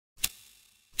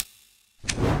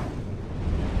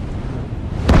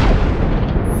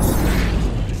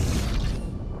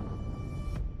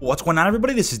What's going on,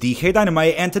 everybody? This is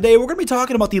dkdynamite, and today we're going to be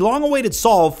talking about the long-awaited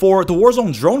solve for the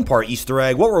Warzone drone part Easter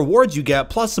egg, what rewards you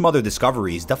get, plus some other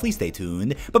discoveries. Definitely stay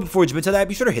tuned. But before we jump into that,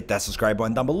 be sure to hit that subscribe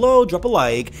button down below, drop a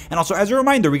like, and also as a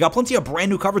reminder, we got plenty of brand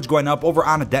new coverage going up over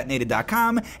on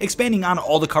detonated.com, expanding on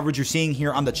all the coverage you're seeing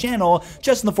here on the channel,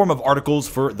 just in the form of articles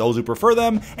for those who prefer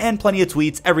them, and plenty of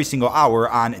tweets every single hour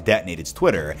on Detonated's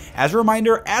Twitter. As a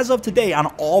reminder, as of today on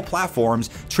all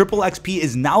platforms, Triple XP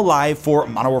is now live for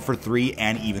Modern Warfare 3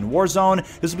 and even Warzone.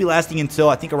 This will be lasting until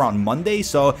I think around Monday,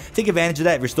 so take advantage of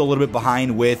that if you're still a little bit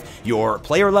behind with your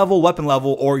player level, weapon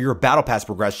level, or your battle pass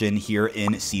progression here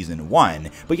in Season 1.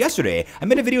 But yesterday, I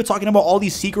made a video talking about all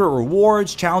these secret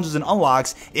rewards, challenges, and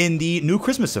unlocks in the new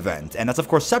Christmas event, and that's of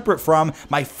course separate from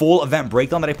my full event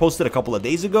breakdown that I posted a couple of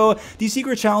days ago. These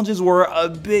secret challenges were a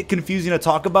bit confusing to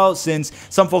talk about since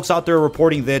some folks out there are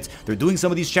reporting that they're doing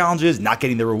some of these challenges, not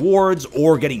getting the rewards,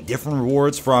 or getting different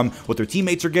rewards from what their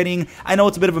teammates are getting. I know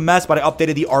it's a bit of a mess, but I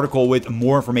updated the article with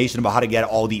more information about how to get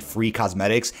all the free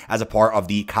cosmetics as a part of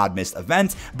the Codmas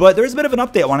event. But there's a bit of an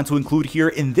update I wanted to include here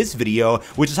in this video,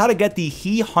 which is how to get the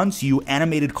He Hunts You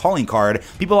animated calling card.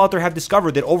 People out there have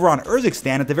discovered that over on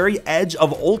Urzikstan, at the very edge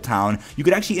of Old Town, you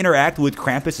could actually interact with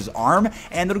Krampus's arm,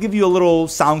 and it'll give you a little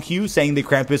sound cue saying that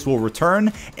Krampus will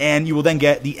return, and you will then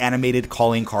get the animated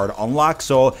calling card unlock.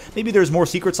 So maybe there's more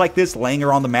secrets like this laying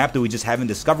around the map that we just haven't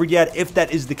discovered yet. If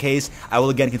that is the case, I will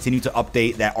again continue to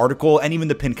update that article and even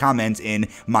the pinned comments in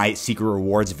my secret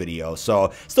rewards video.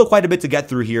 So still quite a bit to get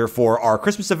through here for our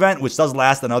Christmas event, which does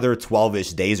last another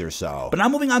 12-ish days or so. But now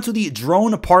moving on to the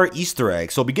drone part Easter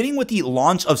egg. So beginning with the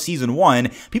launch of Season 1,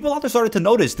 people out there started to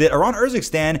notice that around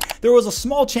Urzikstan, there was a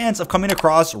small chance of coming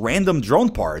across random drone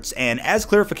parts. And as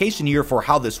clarification here for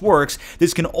how this works,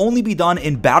 this can only be done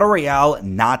in Battle Royale,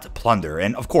 not Plunder.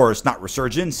 And of course, not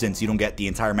Resurgence, since you don't get the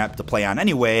entire map to play on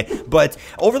anyway. But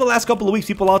over the last couple of weeks,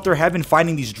 people out there have been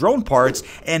finding these drone parts,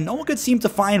 and no one could seem to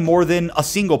find more than a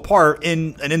single part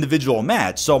in an individual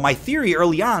match. So my theory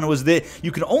early on was that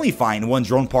you can only find one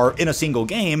drone part in a single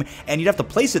game, and you'd have to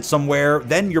place it somewhere,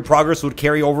 then your progress would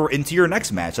carry over into your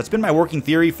next match. That's been my working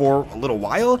theory for a little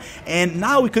while, and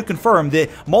now we could confirm that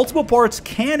multiple parts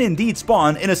can indeed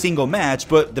spawn in a single match,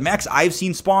 but the max I've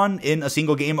seen spawn in a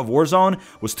single game of Warzone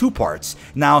was 2 parts.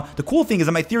 Now, the cool thing is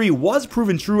that my theory was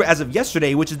proven true as of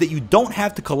yesterday, which is that you don't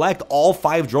have to collect all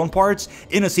 5 drone parts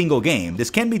in a single game. This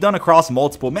can be done across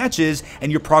multiple matches,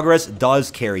 and your progress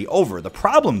does carry over. The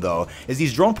problem, though, is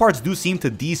these drone parts do seem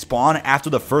to despawn after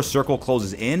the first circle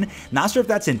closes in. Not sure if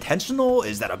that's intentional.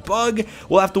 Is that a bug?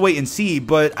 We'll have to wait and see,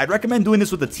 but I'd recommend doing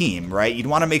this with a team, right? You'd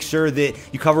want to make sure that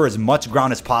you cover as much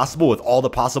ground as possible with all the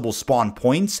possible spawn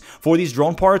points for these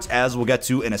drone parts, as we'll get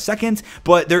to in a second,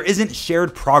 but there isn't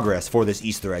shared progress for this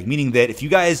Easter egg, meaning that if you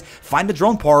guys find a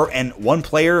drone part and one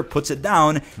player puts it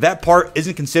down, that part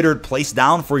isn't considered placed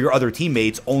down for your other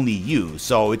teammates, only you.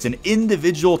 So it's an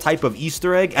individual type of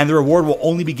Easter egg, and the reward will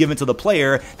only be given to the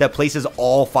player that places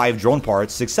all 5 drone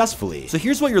parts successfully. So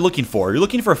here's what you're looking for. You're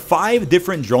looking for 5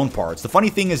 different drone parts. The funny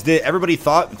thing is that everybody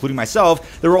thought, including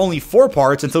myself, there were only 4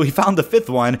 parts until we found the 5th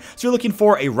one. So you're looking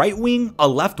for a right wing, a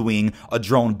left wing, a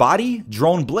drone body,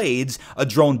 drone blades, a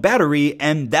drone battery,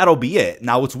 and that'll be it.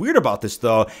 Now what's weird about this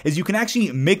though is you can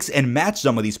actually mix and match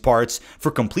some of these parts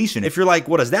for completion. If you're like,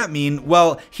 what does that mean?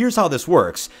 Well, here's how this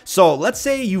works. So let's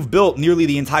say you've built nearly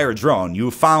the entire drone.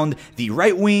 You've found the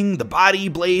right wing, the body,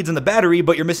 blades, and the battery,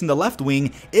 but you're missing the left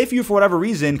wing. If you, for whatever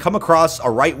reason, come across a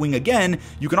right wing again,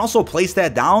 you can also place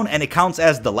that down and it counts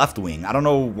as the left wing. I don't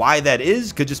know why that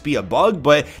is. Could just be a bug,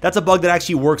 but that's a bug that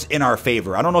actually works in our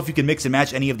favor. I don't know if you can mix and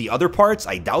match any of the other parts.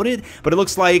 I doubt it, but it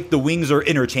looks like the wings are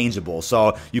interchangeable.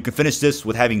 So you can finish this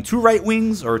with having 2 right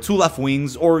wings or 2 left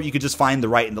wings, or you could just find the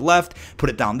right and the left, put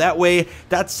it down that way.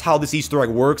 That's how this Easter egg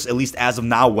works, at least as of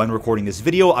now when recording this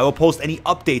video. I will post any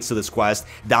updates to this quest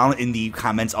down in the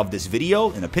comments of this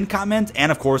video, in a pinned comment,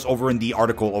 and of course over in the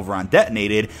article over on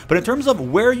Detonated. But in terms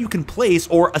of where you can place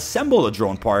or assemble the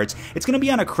drone parts, it's going to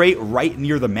be on a crate right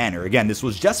near the manor. Again, this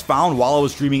was just found while I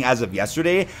was streaming as of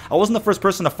yesterday. I wasn't the first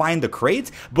person to find the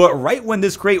crate, but right when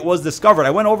this crate was discovered,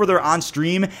 I went over there on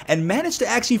stream and managed to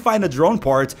actually find the drone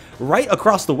part right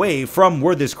across the way from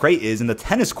where this crate is in the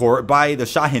tennis court by the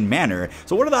Shahin Manor.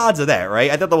 So what are the odds of that,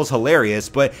 right? I thought that was hilarious,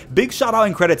 but big shout out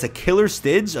and credit to Killer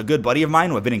Stidge, a good buddy of mine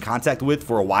who I've been in contact with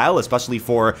for a while, especially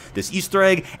for this Easter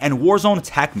egg, and Warzone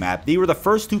Tech Map. They were the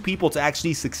first 2 people to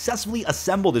actually successfully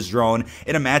assemble this drone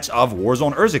in a match of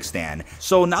Warzone Urzikstan.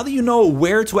 So now that you know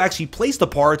where to actually place the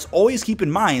parts, always keep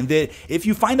in mind that if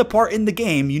you find a part in the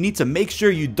game, you need to make sure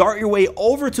you dart your way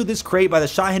over to this crate by the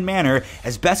Shahin Manor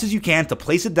as best as you can to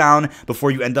place it down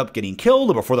before you end up getting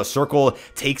killed or before the circle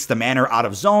takes the manor out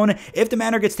of zone. If the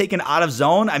manor gets taken out of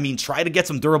zone, I mean, try to get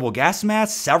some durable gas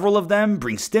masks, several of them,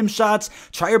 bring stim shots,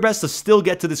 try your best to still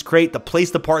get to this crate to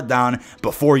place the part down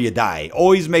before you die.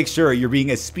 Always make sure you're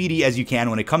being as speedy as you can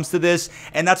when it comes to this,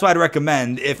 and that's why I'd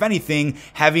recommend, if anything,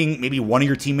 having maybe one of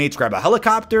your teammates grab a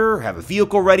helicopter, have a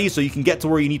vehicle ready so you can get to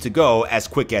where you need to go as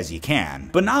quick as you can.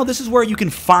 But now this is where you can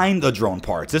find the drone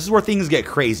parts. This is where things get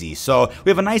crazy. So we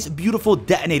have a nice, beautiful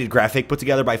detonated graphic put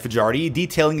together by Fajardi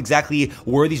detailing exactly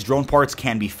where these drone parts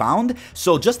can be found.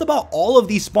 So just about all of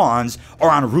these spawns are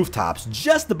on rooftops,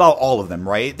 just about all of them,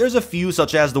 right? There's a few,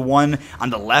 such as the one on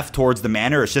the left towards the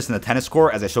manor. It's just in the tennis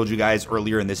court, as I showed you guys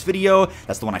earlier in this video.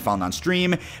 That's the one I found on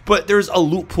stream. But there's a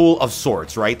loot pool of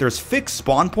sorts, right? There's fixed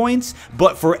spawn points,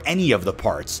 but for any of the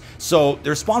parts. So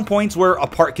there's spawn points where a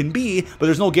part can be, but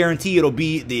there's no guarantee it'll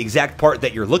be the exact part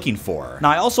that you're looking for.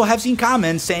 Now, I also have seen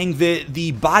comments saying that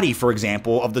the body, for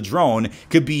example, of the drone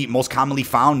could be most commonly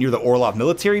found near the Orlov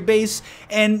military base,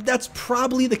 and that's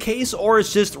probably the case, or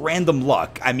it's just random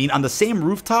luck. I mean, on the same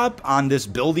rooftop on this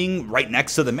building right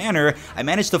next to the manor, I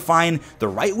managed to find the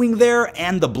right wing there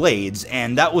and the blades,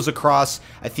 and that was across,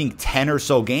 I think, 10 or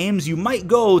so games. You might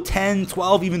go 10,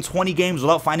 12, even 20 games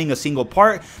without finding a single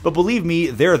part, but believe me,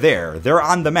 they're there. They're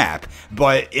on the map.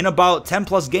 But in about 10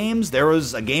 plus games, there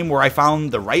was a game where I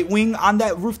found the right wing on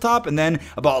that rooftop, and then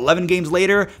about 11 games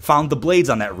later, found the blades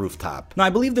on that rooftop. Now, I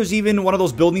believe there's even one of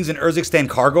those buildings in Urzikstan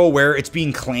Cargo where it's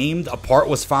being claimed a part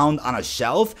was found on a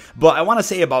shelf, but I want to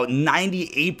say about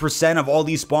 98% of all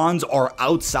these spawns are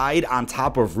outside on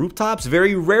top of rooftops.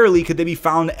 Very rarely could they be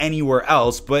found anywhere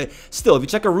else, but still, if you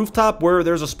check a rooftop where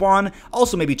there's a spawn,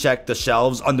 also maybe check the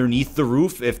shelves underneath the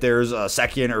roof if there's a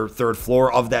second or third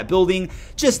floor of that building,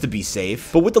 just to be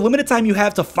safe. But with the limited time you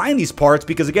have to find these parts,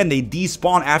 because again, they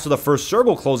despawn after the first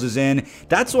circle closes in,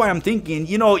 that's why I'm thinking,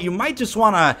 you know, you might just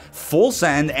want to full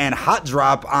send and hot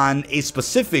drop on a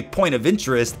specific point of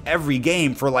interest every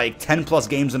game for like 10 plus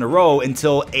games in a row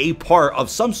until a part of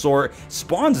some sort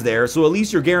spawns there, so at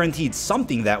least you're guaranteed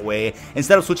something that way,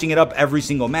 instead of switching it up every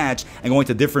single match and going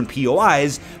to different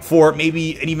POIs for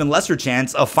maybe an even lesser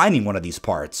chance of finding one of these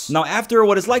parts. Now, after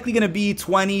what is likely going to be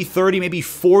 20, 30, maybe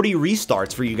 40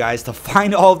 restarts for you guys to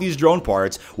find all of these drone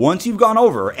parts, once you've gone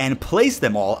over and placed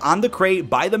them all on the crate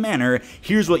by the manor,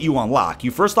 here's what you unlock.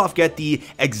 You first off get the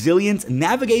Exiliant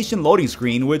navigation loading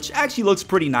screen, which actually looks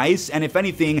pretty nice, and if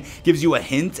anything, gives you a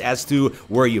hint as to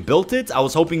where you built it. I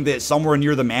was hoping that somewhere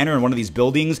near the manor in one of these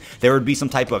buildings, there would be some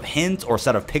type of hint or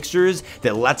set of pictures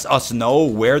that lets us know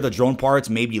where the drone parts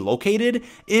may be located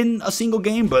in a single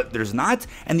game, but there's not.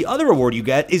 And the other reward you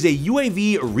get is a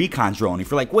UAV recon drone.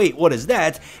 If you're like, wait, what is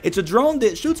that? It's a drone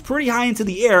that shoots pretty high into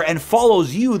the air and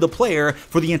follows you, the player,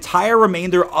 for the entire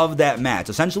remainder of that match,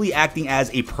 essentially acting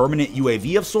as a permanent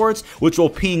UAV of sorts, which will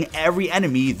ping every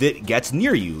enemy that gets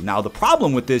near you. Now, the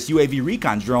problem with this UAV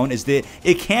recon drone is that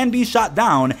it can be shot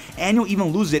down, and you'll even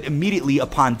lose it immediately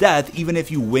upon death, even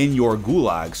if you win your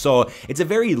gulag. So it's a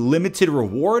very limited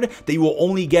reward that you will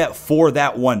only get for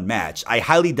that one match. I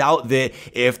highly doubt that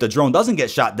if the drone doesn't get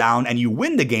shot down and you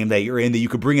win the game that you're in, that you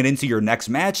could bring it into your next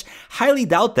match. Highly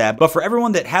doubt that. But for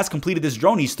everyone that has completed this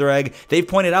drone Easter egg, they've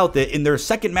pointed out that in their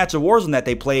second match of Warzone that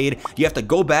they played, you have to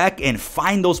go back and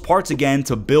find those parts again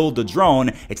to build the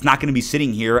drone. It's not going to be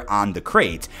sitting here on the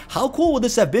crate. How cool would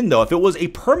this have been though if it was a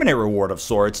permanent reward of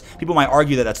sorts? People might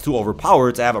argue that that's too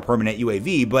overpowered to have a permanent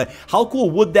UAV, but how cool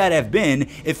would that have been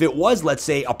if it was, let's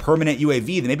say, a permanent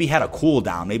UAV that maybe had a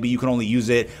cooldown? Maybe you can only use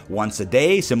it once a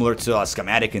day, similar to a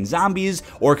schematic in Zombies,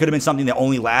 or it could have been something that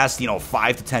only lasts,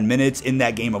 5 to 10 minutes in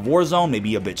that game of Warzone,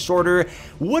 maybe a bit shorter.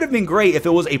 Would have been great if it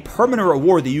was a permanent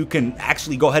reward that you can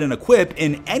actually go ahead and equip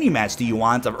in any match that you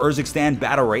want of Urzikstan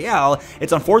Battle Royale.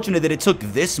 It's unfortunate that it took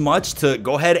this much to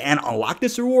go ahead and unlock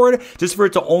this reward, just for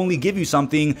it to only give you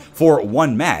something for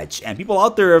one match. And people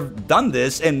out there have done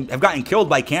this and have gotten killed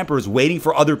by campers waiting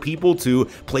for other people to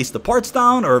place the parts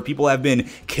down, or people have been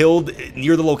killed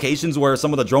near the locations where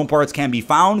some of the drone parts can be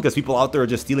found because people out there are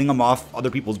just stealing them off other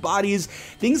people's bodies.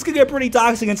 Things could get pretty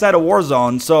toxic inside of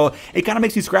Warzone, so it kind of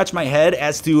makes me scratch my head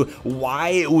as to why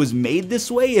it was made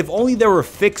this way. If only there were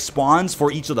fixed spawns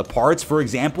for each of the parts. For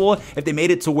example, if they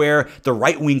made it to where the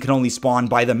right wing can only spawn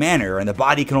by the manor, and the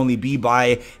body can only be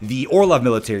by the Orlov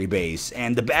military base,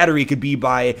 and the battery could be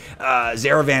by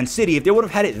Zaravan City. If they would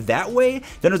have had it that way,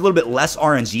 then there's a little bit less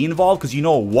RNG involved, because you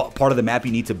know what part of the map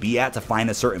you need to be at to find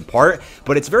a certain part.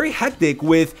 But it's very hectic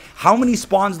with how many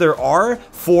spawns there are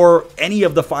for any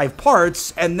of the 5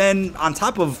 parts, and then on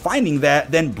top of finding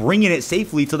that, then bringing it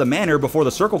safely to the manor before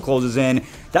the circle closes in.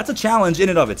 that's a challenge in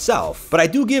and of itself. But I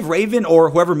do give Raven or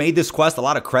whoever made this quest a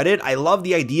lot of credit. I love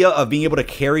the idea of being able to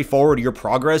carry forward your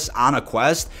progress on a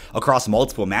quest across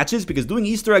multiple matches, because doing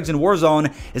Easter eggs in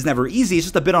Warzone is never easy. It's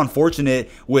just a bit unfortunate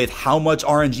with how much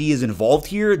RNG is involved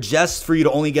here just for you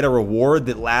to only get a reward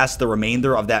that lasts the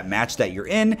remainder of that match that you're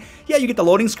in. Yeah, you get the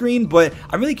loading screen, but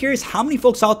I'm really curious how many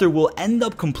folks out there will end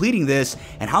up completing this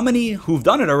and how many who've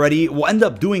done it already will end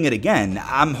up doing it again.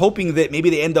 I'm hoping that maybe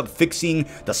they end up fixing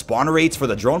the spawn rates for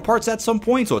the drone parts at some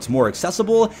point so it's more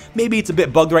accessible. Maybe it's a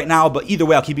bit bugged right now, but either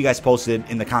way, I'll keep you guys posted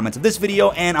in the comments of this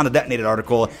video and on the detonated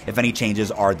article if any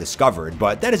changes are discovered.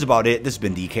 But that is about it. This has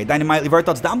been dkdynamite. Leave your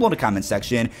thoughts down below in the comment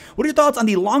section. What are your thoughts on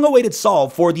the long-awaited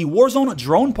solve for the Warzone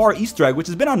drone part Easter egg, which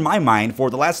has been on my mind for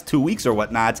the last 2 weeks or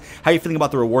whatnot? How are you feeling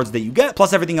about the rewards that you get,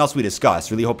 plus everything else we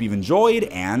discussed? Really hope you've enjoyed,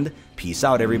 and peace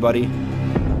out, everybody.